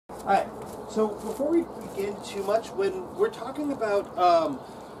Alright, so before we begin too much, when we're talking about,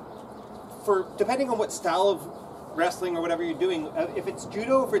 depending on what style of wrestling or whatever you're doing, if it's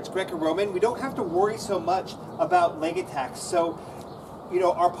judo, if it's Greco-Roman, we don't have to worry so much about leg attacks. So, you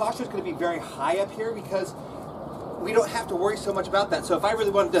know, our posture is going to be very high up here because we don't have to worry so much about that. So if I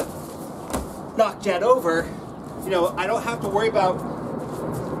really wanted to knock Jet over, you know, I don't have to worry about,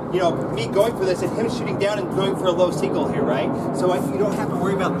 you know, me going for this and him shooting down and going for a low single here, right? So you don't have to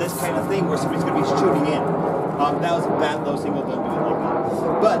worry about this kind of thing where somebody's going to be shooting in. That was a bad low single, don't do it like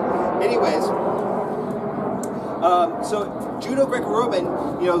that. But anyways, so judo,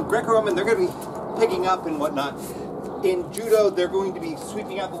 Greco-Roman, you know, Greco-Roman, they're going to be picking up and whatnot. In judo, they're going to be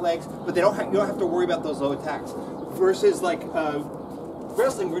sweeping out the legs, but you don't have to worry about those low attacks. Versus like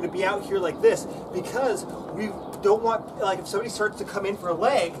wrestling, we're going to be out here like this because we don't want, like, if somebody starts to come in for a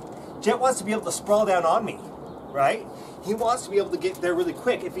leg, Jet wants to be able to sprawl down on me, right? He wants to be able to get there really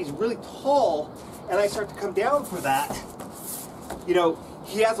quick. If he's really tall and I start to come down for that, you know,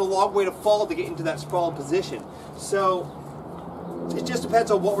 he has a long way to fall to get into that sprawled position. So it just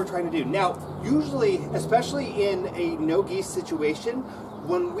depends on what we're trying to do. Now, usually, especially in a no-gi situation,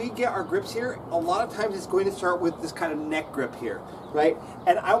 when we get our grips here, a lot of times it's going to start with this kind of neck grip here, right?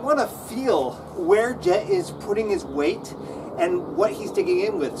 And I want to feel where Jet is putting his weight and what he's digging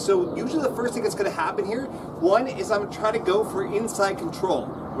in with. So usually the first thing that's going to happen here, one is I'm trying to go for inside control,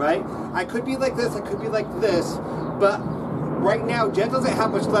 right? I could be like this, I could be like this, but right now, Jet doesn't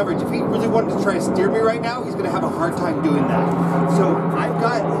have much leverage. If he really wanted to try to steer me right now, he's going to have a hard time doing that. So I've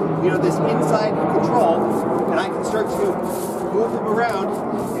got, you know, this inside control, and I can start to move him around,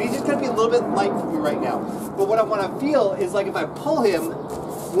 and he's just going to be a little bit light for me right now. But what I want to feel is like if I pull him,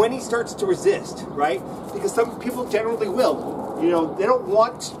 when he starts to resist, right? Because some people generally will. You know, they don't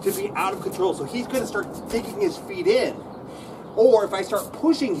want to be out of control, so he's going to start digging his feet in. Or if I start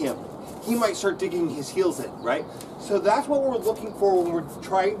pushing him, he might start digging his heels in, right? So that's what we're looking for when we're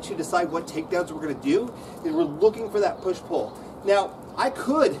trying to decide what takedowns we're going to do, is we're looking for that push-pull. Now, I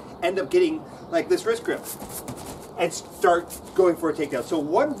could end up getting like this wrist grip and start going for a takedown. So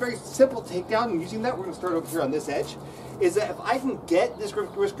one very simple takedown, and using that, we're going to start over here on this edge, is that if I can get this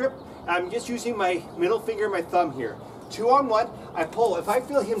wrist grip, I'm just using my middle finger and my thumb here. 2-on-1, I pull. If I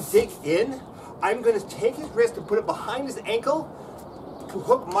feel him dig in, I'm going to take his wrist and put it behind his ankle,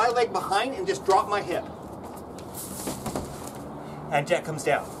 hook my leg behind and just drop my hip. And Jet comes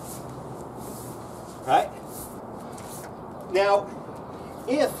down. Right? Now,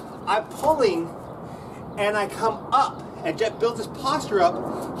 if I'm pulling and I come up and Jet builds his posture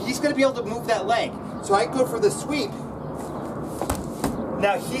up, he's going to be able to move that leg. So I go for the sweep.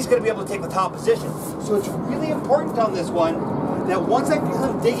 Now he's going to be able to take the top position. So it's really important on this one that once I feel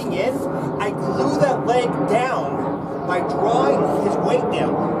him digging in, I glue that leg down by drawing his weight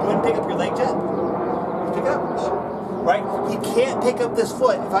down. Go ahead and pick up your leg, Jet. Pick it up. Right? He can't pick up this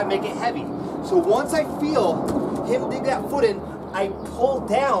foot if I make it heavy. So once I feel him dig that foot in, I pull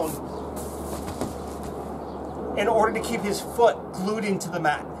down in order to keep his foot glued into the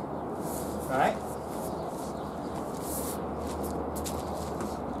mat. Alright?